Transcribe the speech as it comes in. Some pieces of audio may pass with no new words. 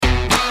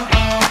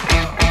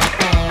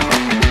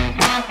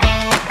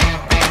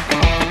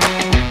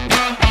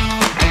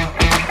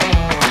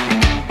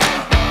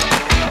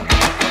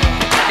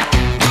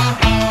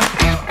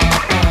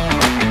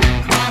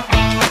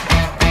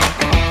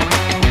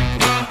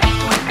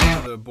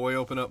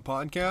Poppin' Up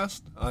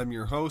Podcast. I'm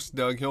your host,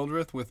 Doug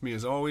Hildreth. With me,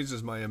 as always,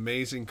 is my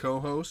amazing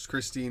co-host,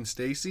 Christine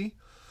Stacy.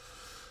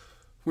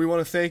 We want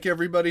to thank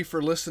everybody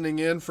for listening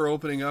in, for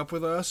opening up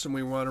with us, and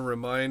we want to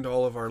remind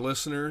all of our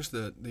listeners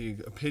that the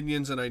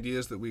opinions and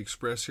ideas that we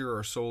express here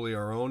are solely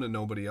our own and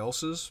nobody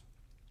else's.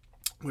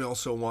 We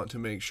also want to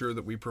make sure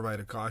that we provide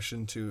a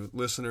caution to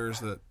listeners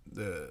that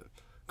the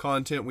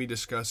content we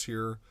discuss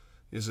here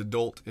is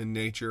adult in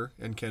nature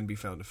and can be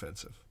found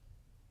offensive.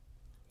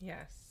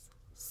 Yes.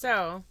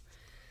 So,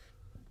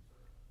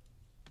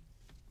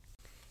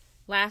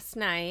 last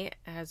night,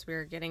 as we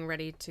were getting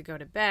ready to go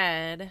to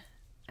bed,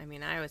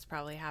 I was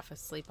probably half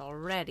asleep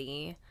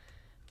already,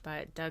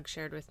 but Doug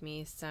shared with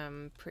me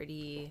some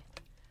pretty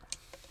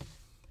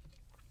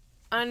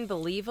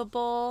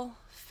unbelievable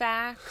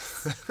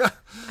facts,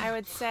 I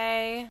would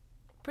say.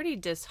 Pretty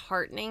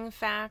disheartening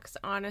facts,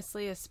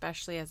 honestly,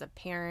 especially as a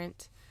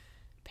parent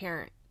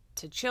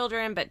to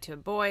children, but to a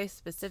boy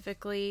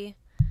specifically.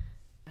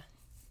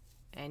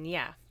 And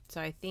yeah,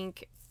 so I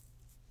think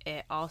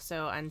it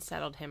also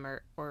unsettled him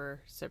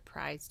or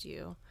surprised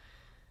you.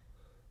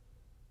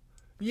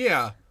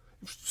 Yeah,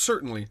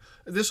 certainly.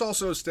 This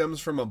also stems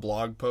from a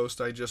blog post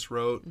I just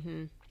wrote,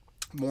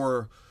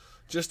 more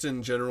just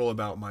in general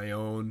about my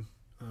own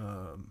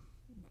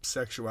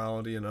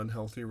sexuality and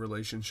unhealthy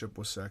relationship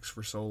with sex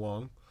for so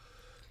long,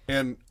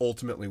 and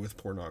ultimately with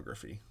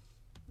pornography,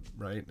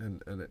 right?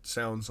 And it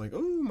sounds like,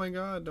 oh my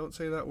God, don't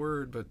say that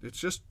word, but it's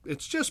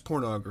just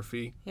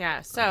pornography.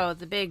 Yeah, so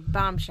the big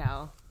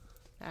bombshell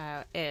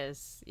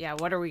is,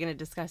 what are we going to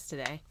discuss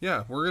today?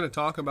 Yeah, we're going to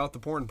talk about the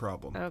porn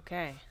problem.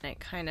 Okay. It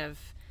kind of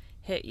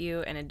hit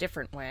you in a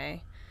different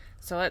way.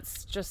 So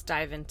let's just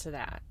dive into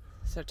that.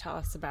 So tell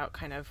us about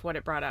kind of what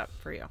it brought up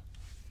for you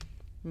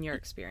in your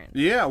experience.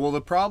 Yeah, well,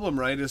 the problem,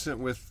 right, isn't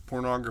with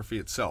pornography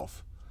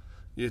itself.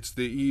 It's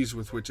the ease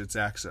with which it's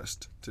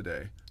accessed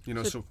today.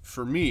 So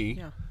for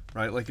me,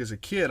 right, like as a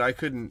kid, I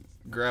couldn't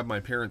grab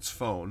my parents'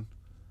 phone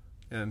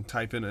and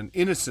type in an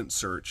innocent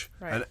search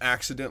and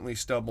accidentally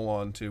stumble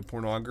onto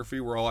pornography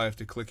where all I have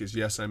to click is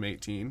yes, I'm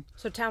 18.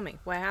 So tell me,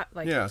 what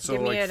happened?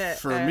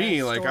 For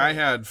me, I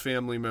had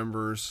family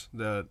members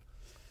that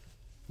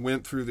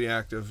went through the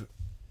act of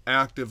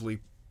actively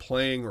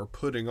playing or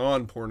putting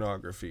on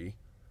pornography,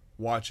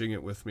 watching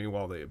it with me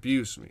while they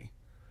abused me.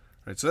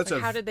 Right, so that's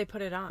how did they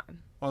put it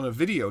on? On a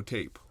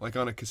videotape, like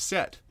on a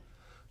cassette,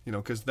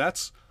 because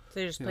that's...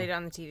 So they just played it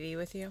on the TV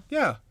with you?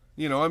 Yeah,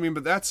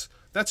 but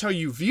that's how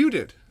you viewed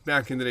it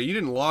back in the day. You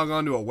didn't log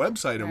onto a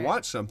website and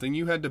watch something.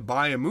 You had to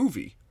buy a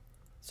movie.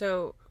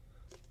 So,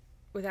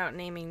 without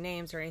naming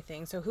names or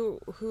anything, so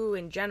who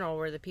in general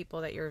were the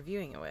people that you were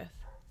viewing it with?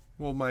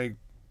 Well,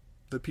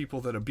 the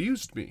people that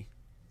abused me.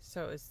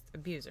 So it was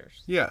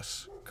abusers?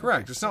 Yes,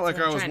 correct. Okay. It's not like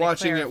I was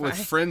watching it with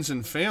friends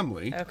and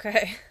family.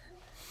 Okay.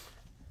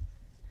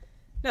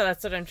 No,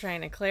 that's what I'm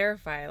trying to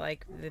clarify.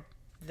 Like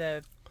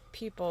the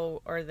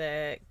people or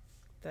the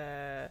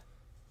the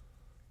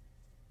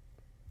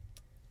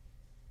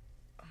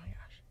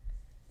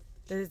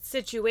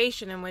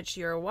situation in which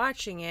you're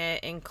watching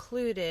it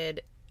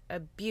included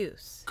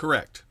abuse.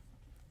 Correct.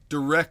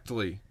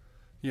 Directly,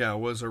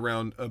 was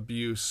around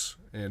abuse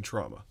and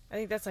trauma. I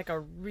think that's like a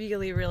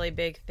really, really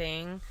big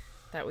thing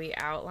that we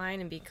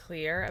outline and be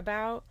clear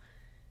about.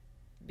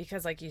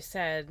 Because like you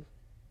said,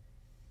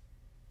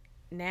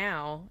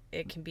 now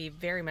it can be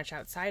very much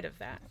outside of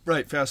that.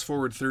 Right. Fast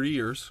forward 30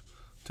 years.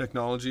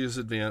 Technology is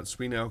advanced.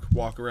 We now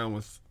walk around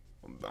with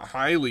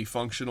highly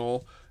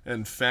functional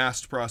and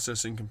fast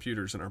processing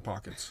computers in our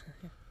pockets,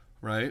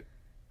 right?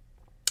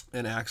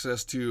 And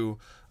access to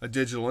a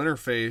digital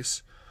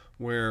interface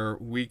where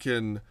we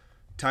can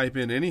type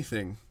in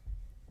anything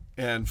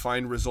and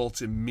find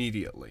results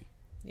immediately.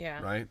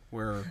 Yeah. Right?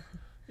 Where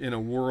in a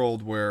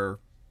world where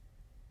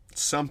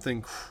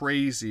something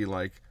crazy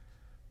like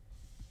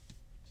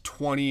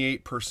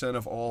 28%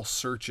 of all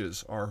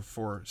searches are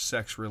for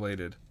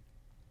sex-related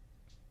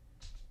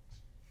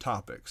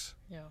topics.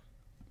 Yeah.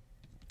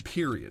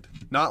 Period.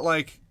 Not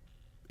like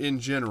in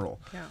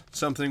general. Yeah.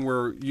 Something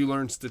where you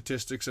learn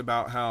statistics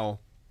about how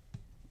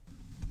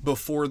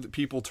before the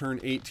people turn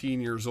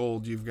 18 years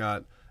old, you've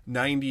got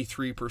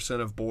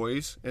 93% of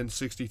boys and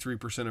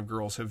 63% of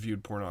girls have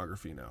viewed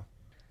pornography now.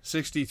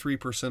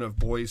 63% of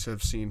boys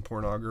have seen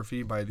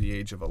pornography by the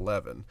age of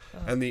 11.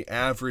 And the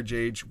average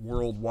age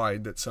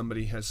worldwide that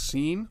somebody has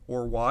seen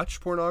or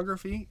watched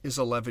pornography is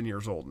 11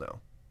 years old now.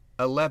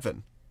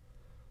 11.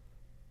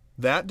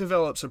 That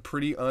develops a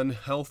pretty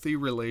unhealthy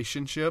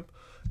relationship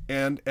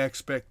and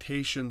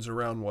expectations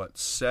around what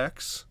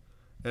sex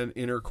and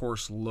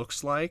intercourse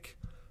looks like,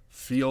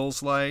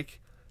 feels like,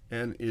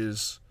 and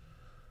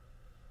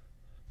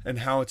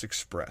how it's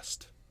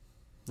expressed.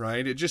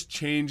 Right? It just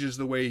changes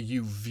the way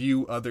you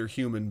view other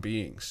human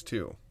beings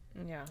too.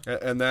 Yeah.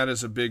 And that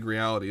is a big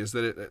reality, is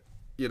that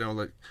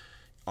like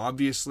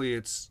obviously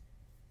it's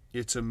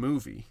a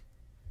movie.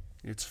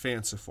 It's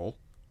fanciful,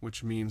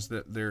 which means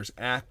that there's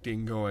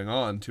acting going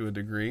on to a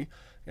degree.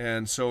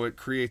 And so it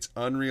creates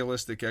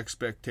unrealistic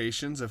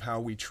expectations of how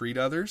we treat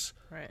others,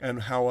 right,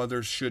 and how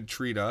others should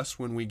treat us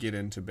when we get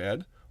into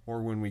bed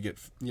or when we get,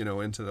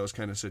 into those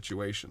kind of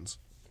situations.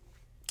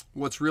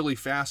 What's really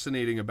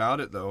fascinating about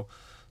it, though,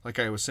 like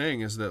I was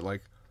saying, is that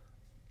like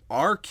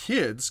our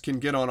kids can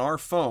get on our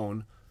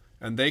phone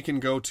and they can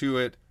go to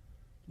it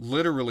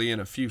literally in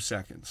a few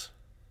seconds.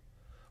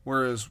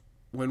 Whereas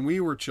when we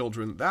were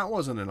children, that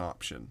wasn't an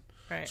option.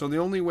 Right. So the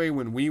only way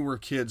when we were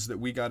kids that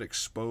we got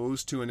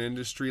exposed to an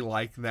industry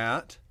like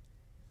that,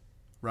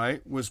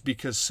 right, was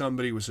because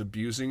somebody was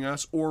abusing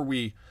us, or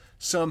we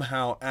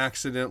somehow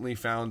accidentally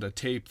found a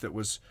tape that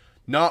was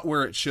not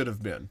where it should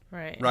have been.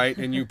 Right?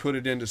 And you put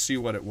it in to see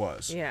what it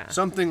was. Yeah.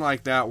 Something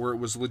like that, where it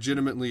was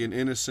legitimately an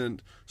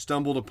innocent,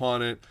 stumbled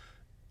upon it.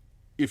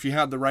 If you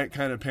had the right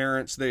kind of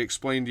parents, they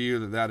explained to you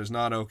that that is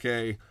not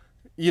okay.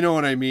 You know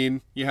what I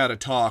mean? You had a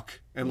talk,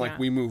 and like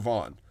we move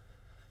on.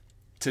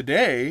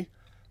 Today,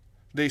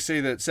 they say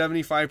that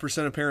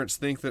 75% of parents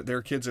think that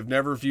their kids have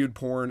never viewed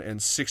porn, and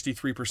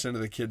 63% of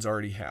the kids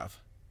already have.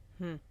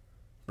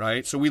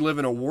 Right? So we live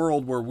in a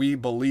world where we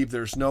believe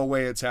there's no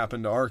way it's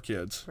happened to our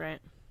kids. Right.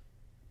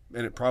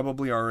 And it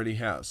probably already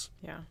has.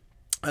 Yeah.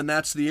 And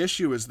that's the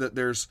issue, is that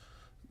there's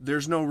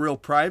no real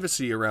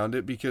privacy around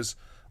it, because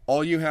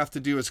all you have to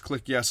do is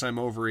click, yes, I'm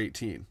over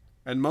 18.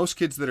 And most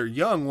kids that are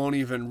young won't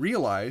even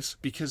realize,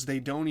 because they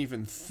don't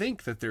even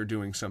think that they're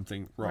doing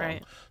something wrong.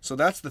 Right. So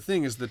that's the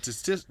thing, is that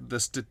the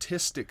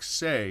statistics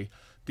say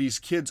these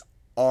kids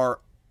are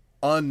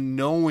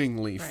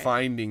unknowingly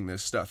finding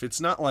this stuff.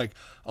 It's not like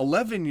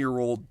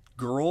 11-year-old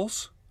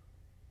girls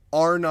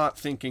are not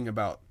thinking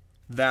about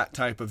that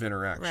type of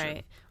interaction.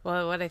 Right.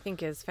 Well, what I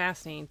think is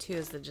fascinating too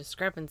is the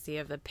discrepancy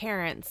of the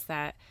parents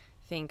that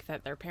think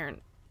that their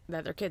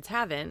kids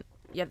haven't,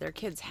 yet their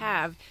kids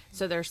have.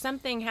 So there's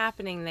something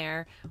happening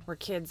there where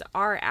kids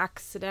are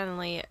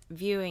accidentally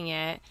viewing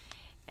it,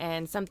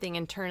 and something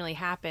internally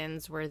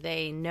happens where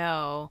they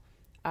know,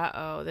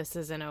 this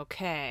isn't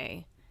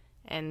okay,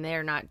 and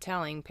they're not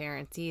telling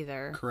parents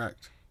either.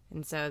 Correct.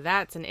 And so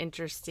that's an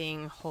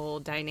interesting whole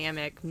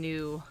dynamic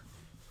new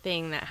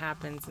thing that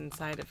happens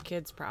inside of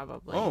kids,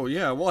 probably. Oh,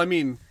 yeah. Well, I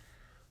mean,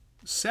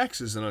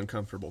 sex is an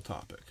uncomfortable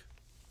topic.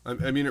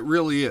 I mean, it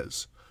really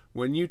is.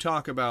 When you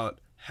talk about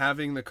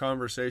having the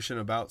conversation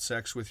about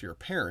sex with your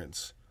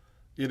parents,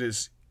 it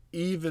is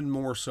even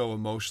more so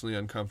emotionally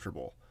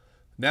uncomfortable.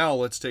 Now,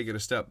 let's take it a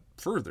step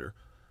further.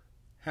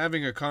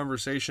 Having a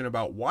conversation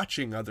about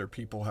watching other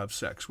people have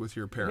sex with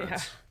your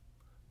parents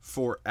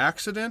for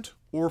accident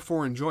or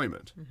for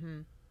enjoyment.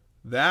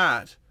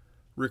 That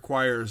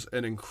requires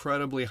an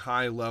incredibly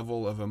high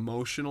level of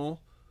emotional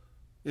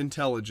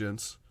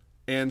intelligence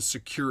and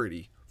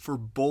security for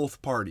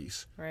both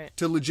parties. Right.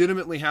 To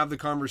legitimately have the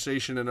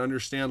conversation and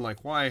understand,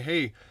 like, why,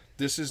 hey,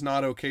 this is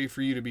not okay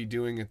for you to be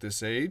doing at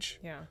this age.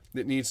 Yeah.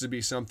 It needs to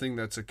be something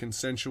that's a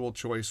consensual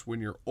choice when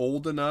you're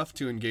old enough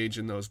to engage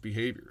in those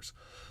behaviors.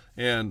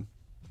 And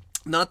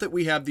not that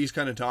we have these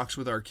kind of talks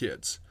with our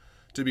kids,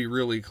 to be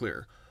really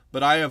clear,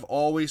 but I have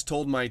always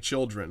told my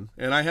children,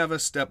 and I have a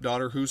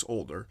stepdaughter who's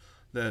older,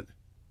 that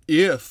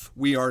if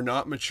we are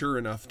not mature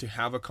enough to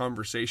have a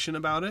conversation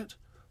about it,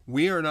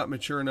 we are not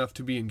mature enough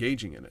to be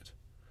engaging in it.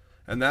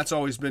 And that's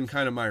always been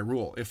kind of my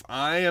rule. If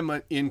I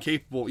am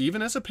incapable,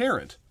 even as a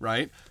parent,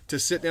 right, to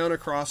sit down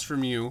across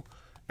from you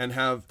and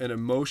have an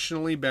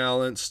emotionally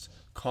balanced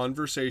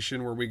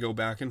conversation where we go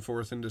back and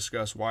forth and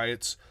discuss why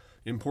it's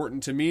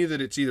important to me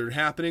that it's either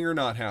happening or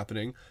not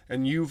happening,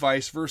 and you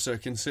vice versa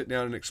can sit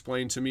down and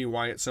explain to me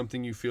why it's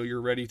something you feel you're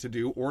ready to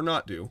do or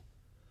not do,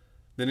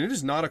 then it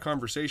is not a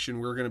conversation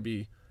we're going to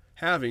be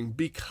having,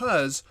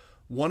 because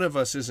one of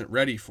us isn't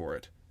ready for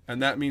it.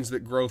 And that means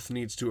that growth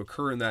needs to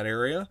occur in that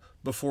area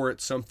before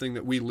it's something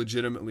that we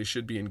legitimately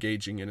should be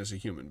engaging in as a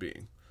human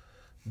being.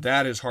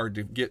 That is hard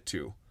to get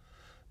to,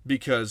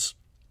 because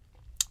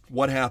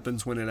what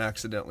happens when it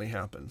accidentally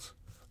happens?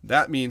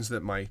 That means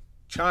that my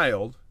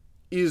child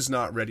is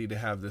not ready to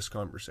have this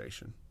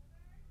conversation.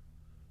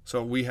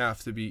 So we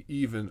have to be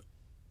even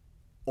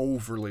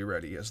overly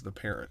ready as the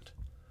parent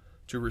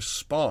to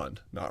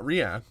respond, not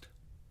react,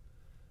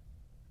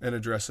 and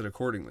address it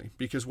accordingly.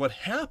 Because what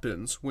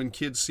happens when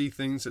kids see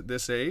things at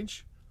this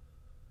age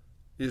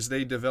is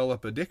they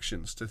develop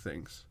addictions to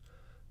things,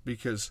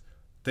 because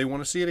they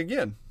want to see it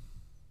again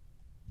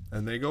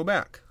and they go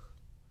back.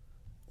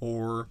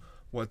 Or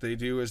what they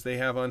do is they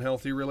have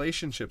unhealthy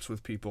relationships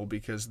with people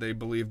because they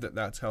believe that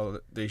that's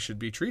how they should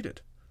be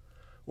treated,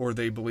 or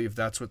they believe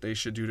that's what they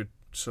should do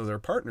so their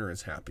partner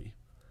is happy.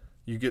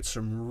 You get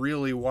some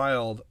really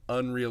wild,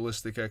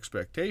 unrealistic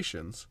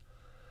expectations,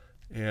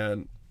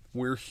 and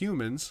we're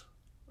humans.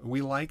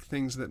 We like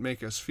things that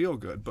make us feel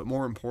good, but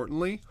more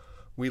importantly,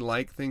 we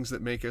like things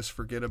that make us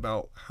forget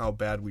about how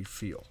bad we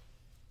feel.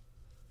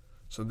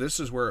 So this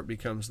is where it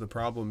becomes the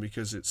problem,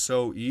 because it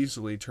so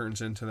easily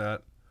turns into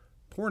that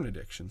porn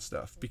addiction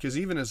stuff. Because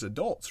even as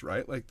adults,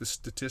 right, like the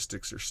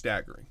statistics are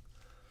staggering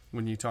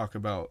when you talk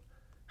about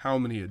how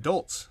many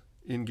adults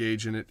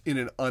engage in it in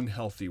an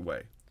unhealthy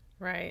way.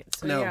 Right.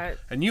 So now,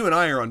 and you and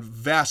I are on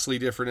vastly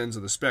different ends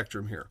of the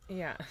spectrum here.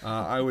 Yeah.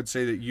 I would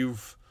say that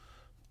you've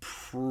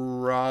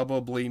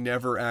probably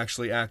never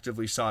actually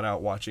actively sought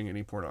out watching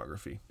any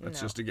pornography. That's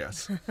just a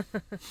guess.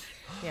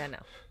 Yeah, no.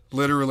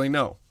 Literally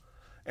no.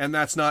 And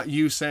that's not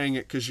you saying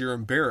it because you're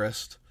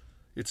embarrassed.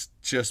 It's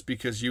just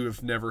because you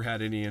have never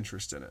had any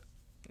interest in it.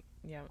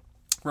 Yeah.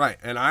 Right.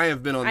 And I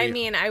have been on the... I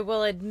mean, I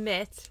will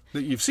admit...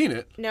 that you've seen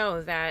it.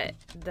 No, that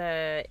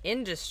the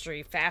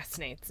industry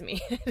fascinates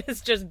me.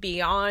 It's just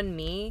beyond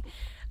me.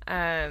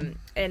 And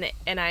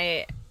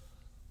I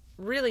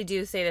really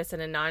do say this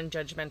in a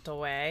non-judgmental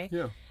way.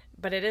 Yeah.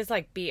 But it is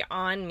like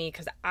beyond me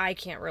because I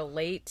can't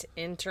relate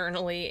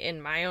internally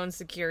in my own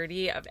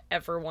security of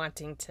ever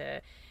wanting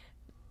to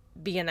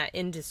be in that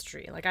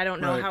industry. Like, I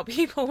don't know how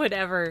people would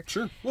ever...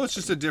 Sure. Well, it's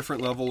just a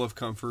different level of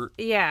comfort.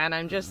 Yeah, and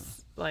I'm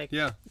just, like,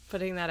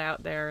 putting that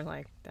out there.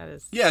 Like, that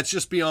is... Yeah, it's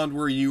just beyond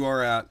where you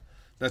are at.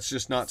 That's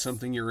just not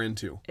something you're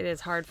into. It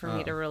is hard for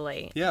me to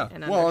relate. Yeah.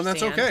 And well, and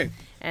that's okay.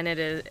 And it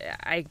is...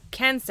 I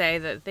can say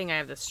that the thing I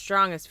have the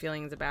strongest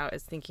feelings about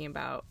is thinking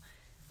about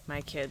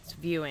my kids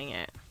viewing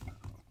it.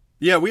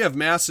 Yeah, we have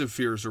massive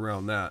fears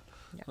around that.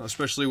 Yeah.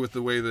 Especially with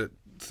the way that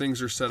things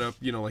are set up,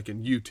 you know, like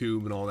in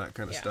YouTube and all that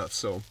kind of stuff.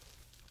 So...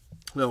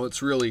 No,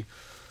 it's really,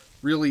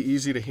 really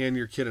easy to hand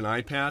your kid an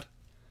iPad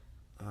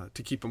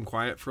to keep them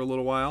quiet for a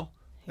little while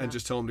and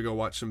just tell them to go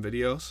watch some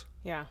videos.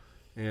 Yeah.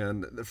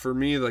 And for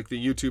me, like,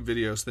 the YouTube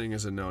videos thing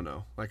is a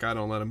no-no. Like, I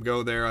don't let them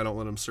go there. I don't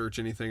let them search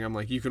anything. I'm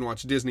like, you can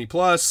watch Disney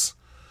Plus.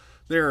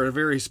 There are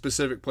very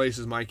specific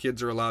places my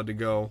kids are allowed to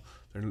go.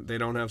 They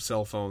don't have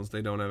cell phones.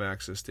 They don't have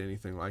access to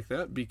anything like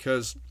that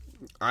because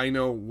I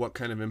know what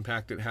kind of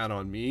impact it had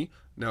on me.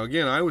 Now,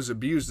 again, I was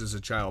abused as a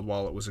child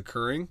while it was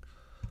occurring.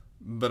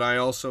 But I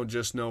also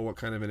just know what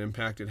kind of an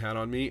impact it had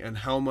on me and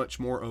how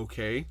much more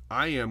okay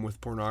I am with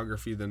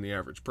pornography than the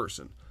average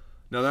person.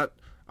 Now, that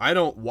I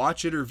don't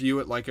watch it or view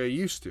it like I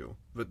used to,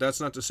 but that's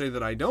not to say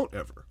that I don't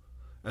ever.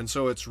 And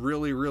so it's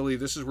really, really,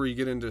 this is where you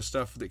get into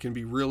stuff that can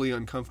be really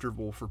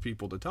uncomfortable for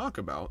people to talk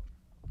about.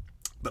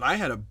 But I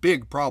had a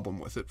big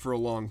problem with it for a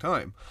long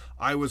time.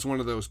 I was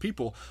one of those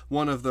people,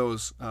 one of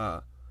those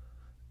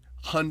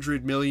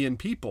 100 million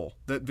people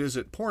that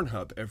visit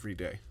Pornhub every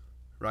day.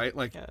 Right?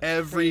 Like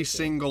every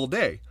single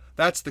day.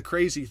 That's the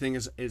crazy thing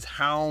is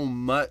how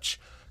much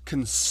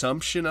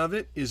consumption of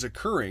it is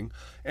occurring.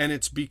 And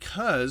it's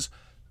because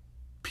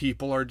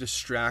people are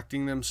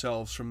distracting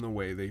themselves from the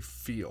way they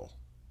feel.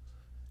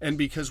 And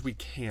because we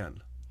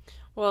can.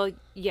 Well,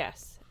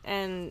 yes.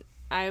 And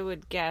I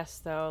would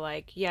guess, though,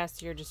 like,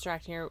 yes, you're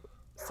distracting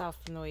yourself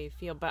from the way you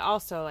feel. But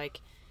also,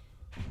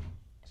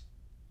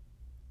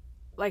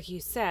 like you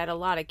said, a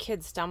lot of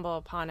kids stumble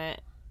upon it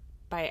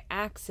by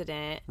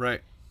accident. Right.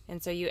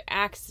 And so you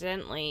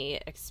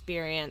accidentally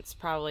experience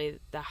probably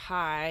the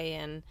high,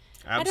 and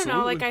Absolutely. I don't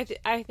know, like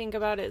I think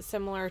about it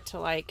similar to,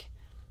 like,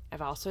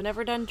 I've also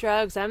never done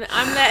drugs. I'm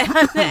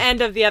the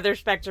end of the other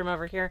spectrum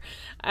over here.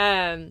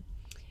 It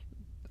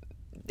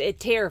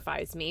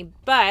terrifies me,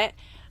 but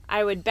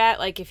I would bet,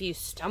 like, if I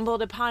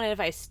stumbled upon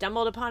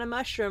a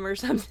mushroom or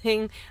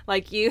something,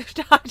 like you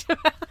talked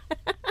about.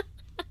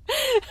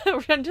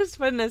 I'm just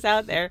putting this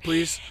out there.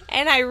 Please.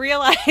 And I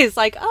realized,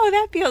 like, oh,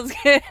 that feels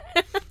good.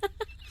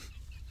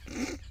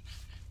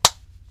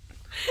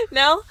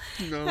 No?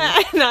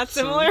 Not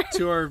similar? So,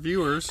 to our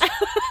viewers,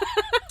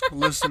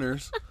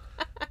 listeners,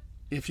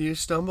 if you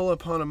stumble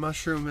upon a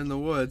mushroom in the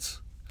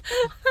woods,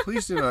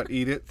 please do not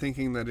eat it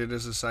thinking that it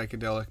is a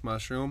psychedelic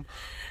mushroom.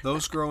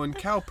 Those grow in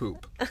cow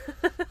poop.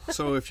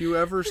 So if you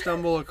ever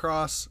stumble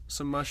across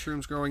some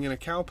mushrooms growing in a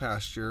cow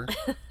pasture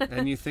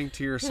and you think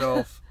to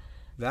yourself,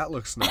 that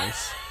looks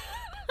nice,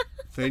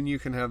 then you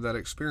can have that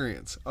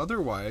experience.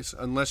 Otherwise,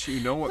 unless you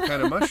know what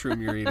kind of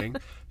mushroom you're eating,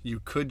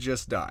 you could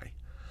just die.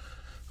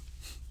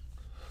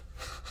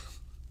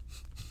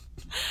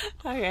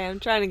 Okay, I'm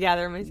trying to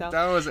gather myself.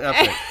 That was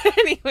epic.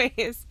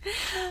 Anyways,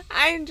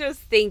 I'm just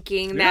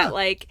thinking that,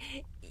 like,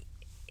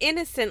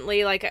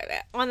 innocently, like,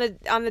 on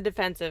the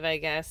defensive, I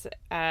guess,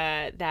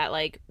 that,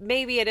 like,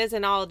 maybe it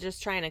isn't all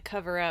just trying to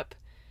cover up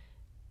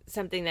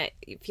something that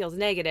feels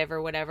negative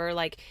or whatever.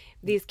 Like,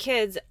 these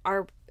kids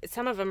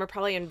some of them are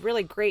probably in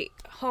really great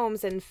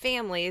homes and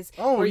families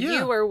where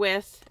you were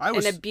with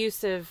an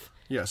abusive...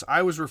 Yes,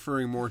 I was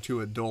referring more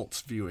to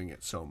adults viewing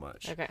it so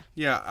much. Okay.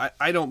 Yeah,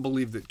 I don't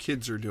believe that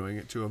kids are doing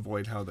it to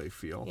avoid how they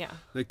feel. Yeah.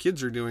 The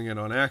kids are doing it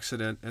on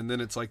accident, and then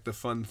it's like the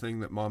fun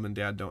thing that mom and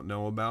dad don't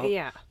know about.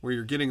 Yeah. Where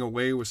you're getting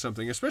away with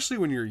something, especially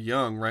when you're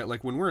young, right?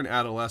 Like when we're in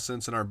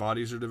adolescence and our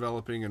bodies are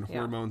developing and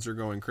hormones are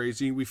going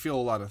crazy, we feel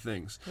a lot of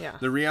things. Yeah.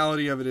 The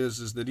reality of it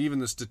is that even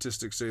the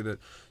statistics say that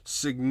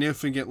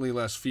significantly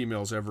less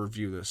females ever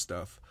view this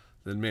stuff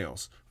than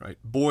males, right?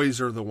 Boys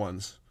are the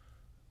ones...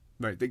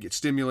 Right, that get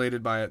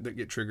stimulated by it, that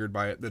get triggered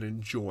by it, that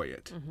enjoy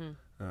it,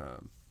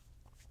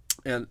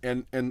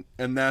 and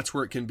that's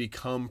where it can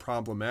become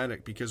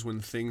problematic because when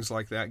things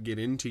like that get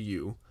into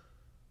you,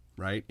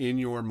 right, in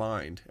your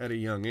mind at a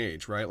young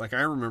age, right? Like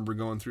I remember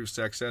going through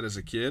sex ed as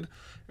a kid,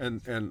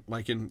 and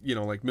like in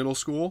like middle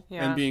school,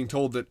 and being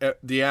told that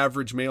the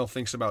average male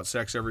thinks about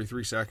sex every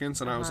 3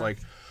 seconds, and I was like,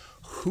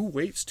 who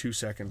waits 2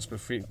 seconds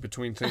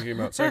between thinking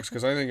about sex?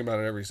 Because I think about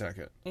it every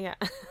second. Yeah.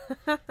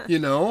 You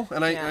know?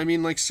 And Yeah. I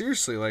mean, like,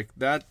 seriously, like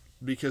that,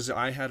 because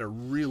I had a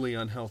really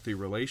unhealthy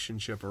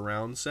relationship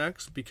around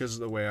sex because of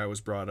the way I was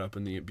brought up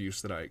and the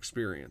abuse that I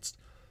experienced.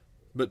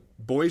 But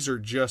boys are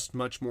just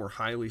much more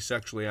highly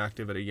sexually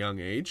active at a young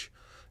age.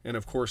 And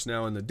of course,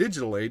 now in the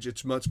digital age,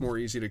 it's much more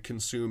easy to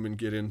consume and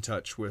get in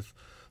touch with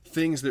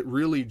things that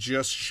really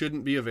just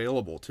shouldn't be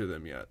available to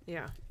them yet.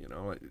 Yeah. You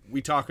know,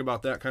 we talk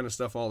about that kind of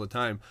stuff all the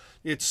time.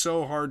 It's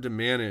so hard to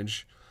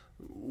manage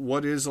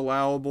what is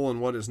allowable and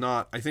what is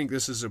not. I think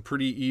this is a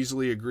pretty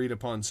easily agreed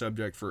upon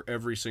subject for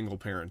every single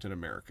parent in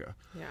America.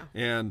 Yeah.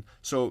 And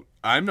so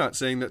I'm not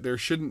saying that there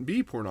shouldn't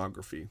be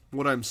pornography.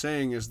 What I'm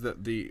saying is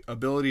that the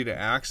ability to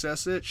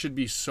access it should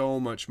be so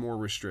much more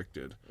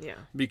restricted. Yeah.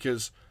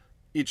 Because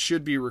it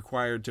should be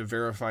required to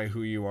verify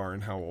who you are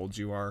and how old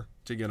you are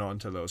to get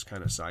onto those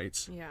kind of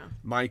sites. Yeah.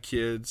 My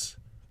kids,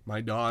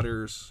 my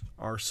daughters,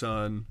 our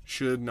son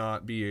should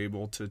not be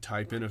able to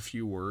type in a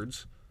few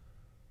words,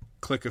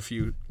 click a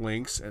few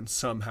links, and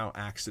somehow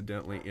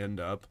accidentally end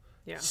up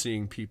Yeah.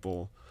 seeing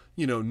people,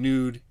 you know,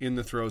 nude in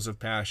the throes of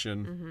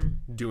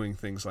passion, doing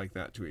things like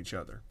that to each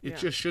other. It Yeah.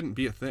 just shouldn't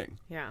be a thing.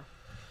 Yeah.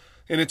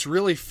 And it's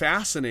really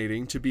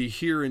fascinating to be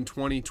here in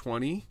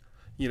 2020,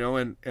 you know,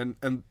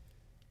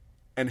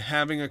 and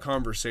having a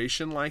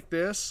conversation like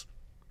this,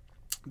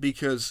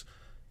 because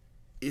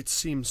it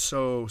seems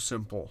so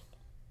simple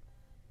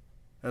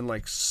and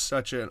like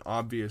such an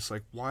obvious,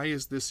 like, why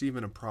is this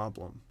even a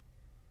problem?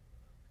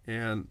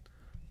 And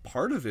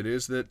part of it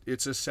is that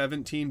it's a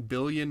 $17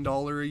 billion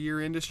a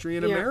year industry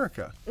in Yeah.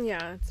 America.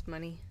 Yeah, it's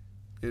money.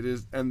 It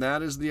is, and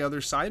that is the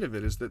other side of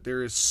it, is that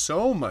there is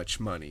so much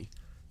money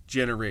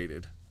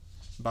generated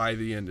by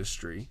the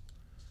industry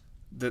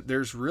that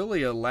there's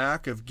really a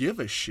lack of give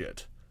a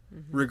shit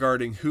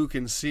regarding who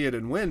can see it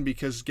and when,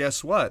 because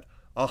guess what?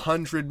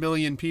 100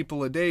 million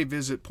people a day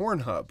visit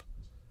Pornhub.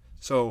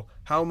 So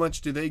how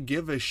much do they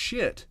give a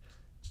shit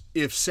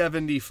if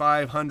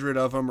 7,500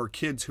 of them are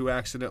kids who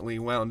accidentally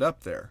wound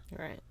up there?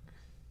 Right.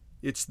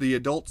 It's the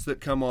adults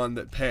that come on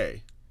that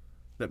pay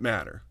that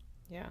matter.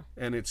 Yeah.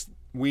 And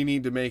we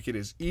need to make it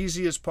as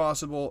easy as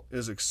possible,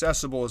 as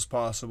accessible as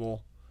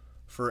possible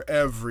for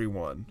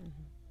everyone,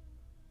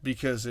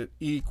 because it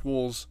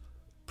equals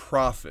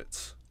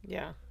profits.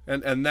 Yeah.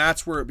 And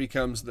that's where it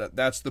becomes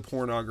that's the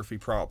pornography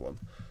problem.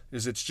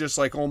 Is it's just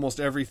like almost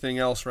everything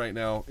else right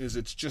now, is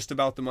it's just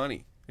about the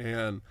money.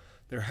 And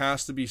there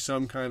has to be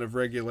some kind of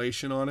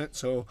regulation on it.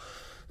 So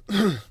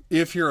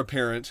if you're a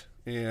parent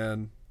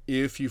and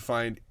if you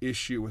find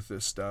issue with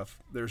this stuff,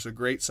 there's a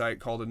great site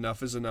called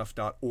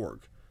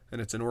enoughisenough.org.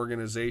 And it's an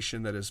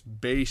organization that is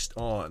based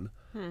on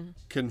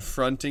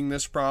confronting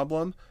this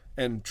problem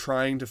and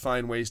trying to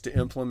find ways to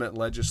implement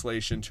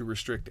legislation to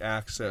restrict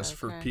access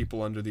for Okay.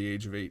 people under the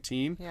age of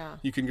 18. Yeah.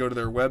 You can go to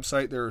their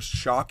website. There are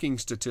shocking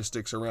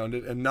statistics around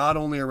it, and not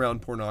only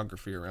around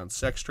pornography, around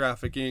sex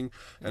trafficking,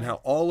 and how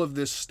all of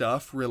this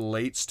stuff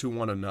relates to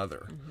one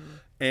another.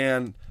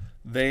 And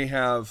they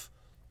have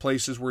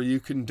places where you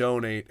can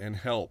donate and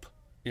help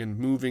in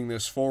moving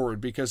this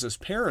forward, because as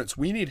parents,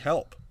 we need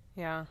help.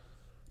 Yeah.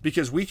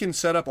 Because we can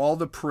set up all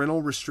the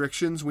parental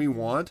restrictions we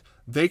want,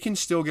 they can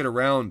still get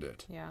around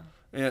it. Yeah.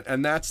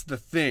 And that's the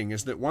thing,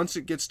 is that once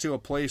it gets to a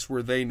place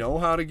where they know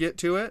how to get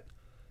to it,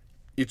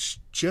 it's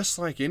just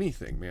like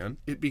anything, man.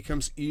 It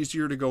becomes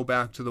easier to go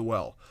back to the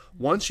well.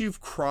 Once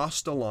you've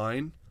crossed a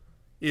line,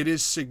 it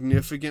is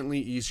significantly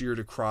easier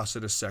to cross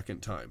it a second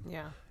time.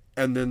 Yeah.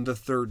 And then the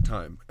third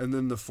time, and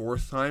then the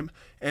fourth time.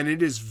 And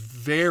it is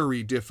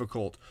very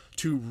difficult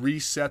to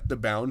reset the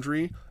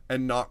boundary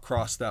and not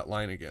cross that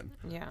line again.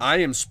 Yeah. I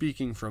am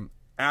speaking from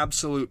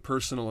absolute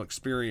personal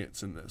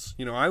experience in this.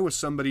 You know, I was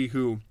somebody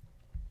who,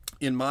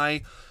 in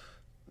my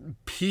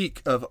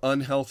peak of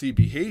unhealthy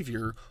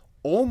behavior,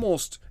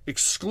 almost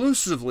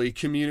exclusively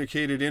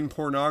communicated in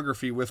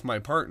pornography with my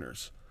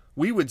partners.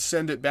 We would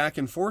send it back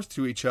and forth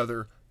to each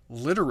other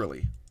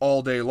literally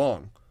all day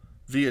long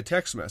via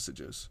text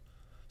messages.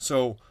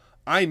 So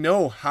I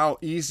know how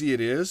easy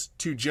it is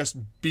to just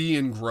be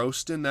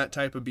engrossed in that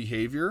type of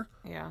behavior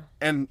Yeah.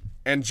 and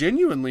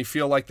genuinely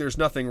feel like there's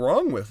nothing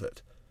wrong with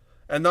it.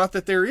 And not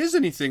that there is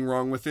anything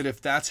wrong with it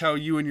if that's how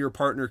you and your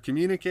partner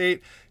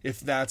communicate, if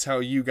that's how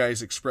you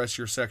guys express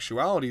your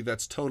sexuality,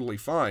 that's totally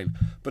fine.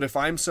 But if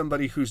I'm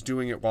somebody who's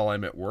doing it while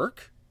I'm at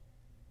work,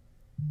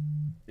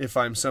 if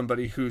I'm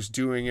somebody who's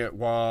doing it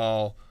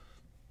while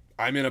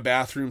I'm in a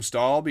bathroom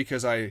stall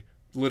because I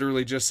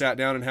literally just sat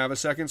down and have a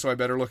second, so I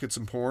better look at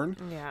some porn.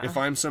 Yeah. If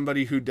I'm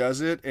somebody who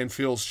does it and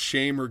feels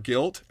shame or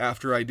guilt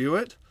after I do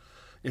it,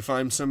 if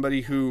I'm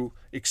somebody who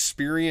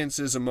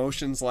experiences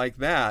emotions like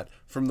that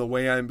from the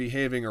way I'm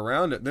behaving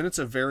around it, then it's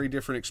a very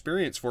different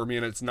experience for me,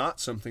 and it's not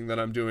something that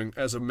I'm doing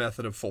as a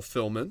method of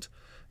fulfillment,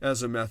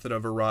 as a method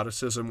of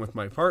eroticism with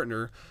my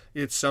partner.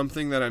 It's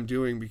something that I'm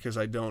doing because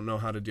I don't know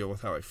how to deal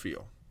with how I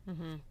feel.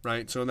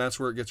 Right? So that's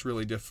where it gets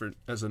really different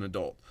as an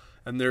adult.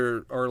 And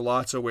there are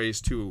lots of ways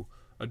to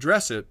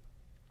address it,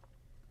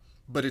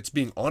 but it's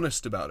being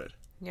honest about it.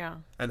 Yeah.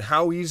 And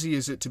how easy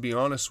is it to be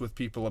honest with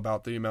people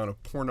about the amount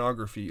of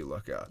pornography you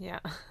look at? Yeah.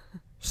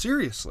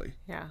 Seriously.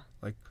 Yeah.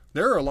 Like,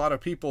 there are a lot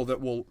of people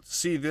that will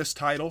see this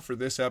title for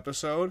this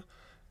episode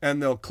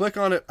and they'll click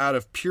on it out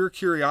of pure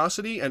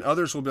curiosity, and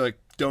others will be like,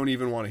 don't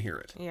even want to hear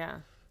it. Yeah.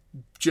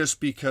 Just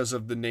because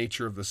of the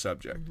nature of the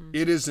subject. Mm-hmm.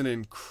 It is an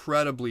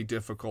incredibly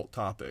difficult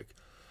topic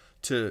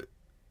to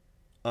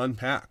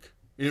unpack.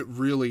 It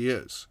really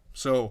is.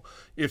 So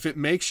if it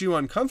makes you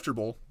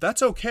uncomfortable,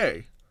 that's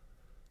okay.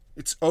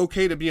 It's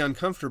okay to be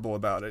uncomfortable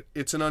about it.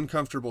 It's an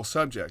uncomfortable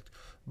subject.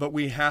 But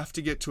we have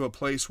to get to a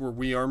place where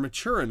we are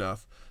mature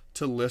enough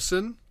to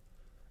listen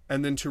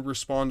and then to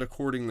respond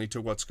accordingly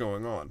to what's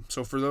going on.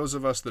 So for those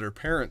of us that are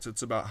parents,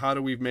 it's about how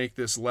do we make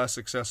this less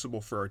accessible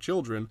for our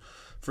children.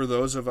 For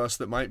those of us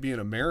that might be in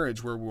a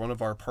marriage where one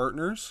of our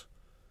partners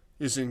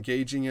is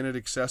engaging in it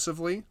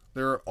excessively,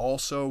 there are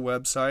also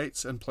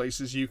websites and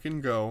places you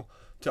can go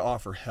to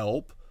offer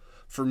help.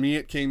 For me,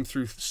 it came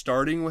through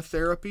starting with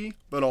therapy,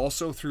 but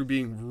also through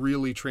being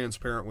really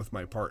transparent with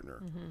my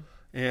partner. Mm-hmm.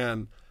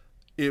 And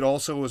it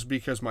also was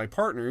because my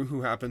partner,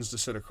 who happens to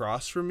sit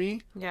across from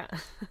me, yeah.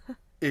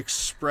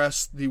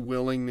 expressed the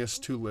willingness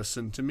to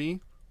listen to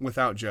me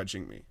without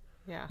judging me.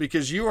 Yeah.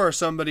 Because you are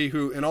somebody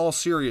who, in all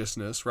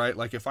seriousness, right?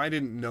 Like if I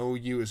didn't know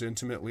you as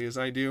intimately as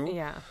I do,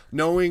 yeah.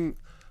 knowing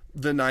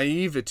the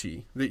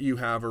naivety that you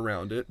have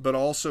around it, but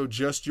also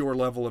just your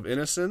level of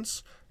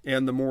innocence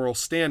and the moral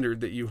standard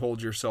that you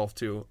hold yourself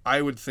to,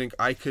 I would think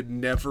I could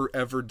never,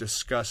 ever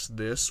discuss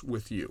this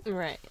with you.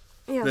 Right.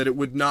 Yeah. That it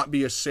would not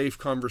be a safe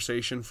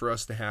conversation for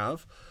us to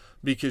have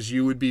because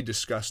you would be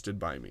disgusted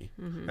by me.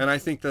 Mm-hmm. And I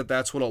think that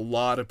that's what a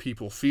lot of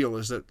people feel,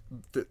 is that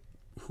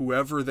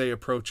whoever they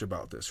approach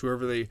about this,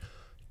 whoever they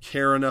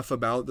care enough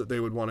about that they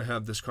would want to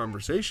have this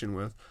conversation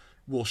with,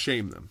 will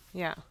shame them.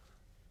 Yeah.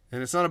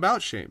 And it's not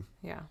about shame.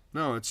 Yeah.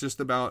 No, it's just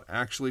about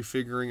actually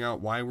figuring out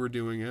why we're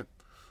doing it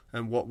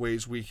and what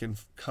ways we can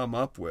come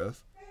up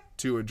with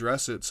to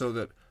address it so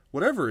that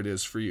whatever it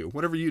is for you,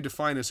 whatever you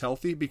define as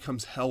healthy,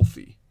 becomes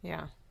healthy.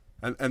 Yeah.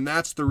 And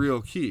that's the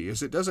real key,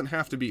 is it doesn't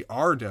have to be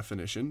our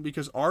definition,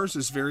 because ours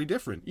is very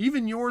different,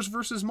 even yours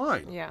versus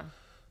mine. Yeah.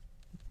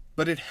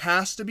 But it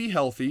has to be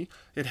healthy,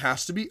 it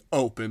has to be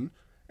open,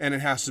 and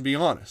it has to be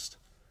honest.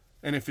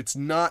 And if it's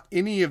not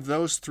any of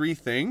those three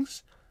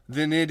things,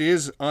 then it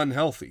is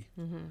unhealthy.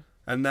 Mm-hmm.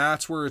 And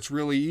that's where it's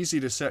really easy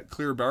to set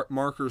clear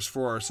markers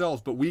for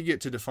ourselves, but we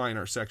get to define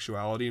our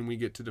sexuality and we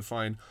get to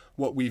define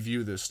what we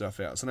view this stuff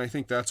as. And I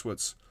think that's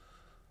what's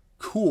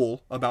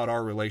cool about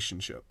our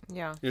relationship.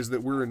 Yeah. Is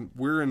that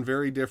we're in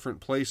very different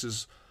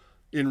places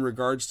in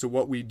regards to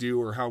what we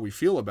do or how we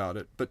feel about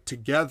it, but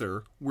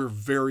together we're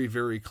very,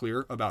 very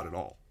clear about it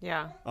all.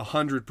 Yeah.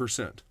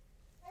 100%.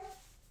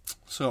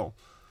 So.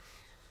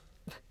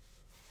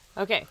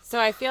 Okay, so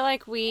I feel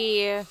like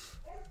we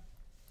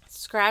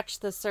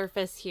scratched the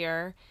surface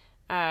here,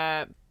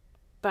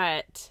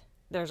 but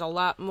there's a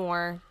lot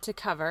more to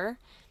cover.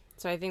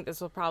 So I think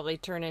this will probably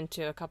turn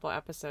into a couple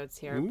episodes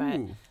here.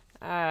 Ooh.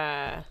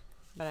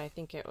 But I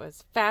think it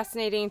was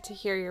fascinating to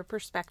hear your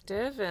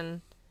perspective,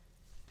 and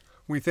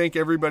we thank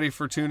everybody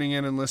for tuning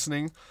in and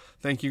listening.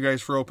 Thank you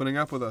guys for opening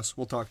up with us.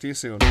 We'll talk to you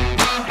soon.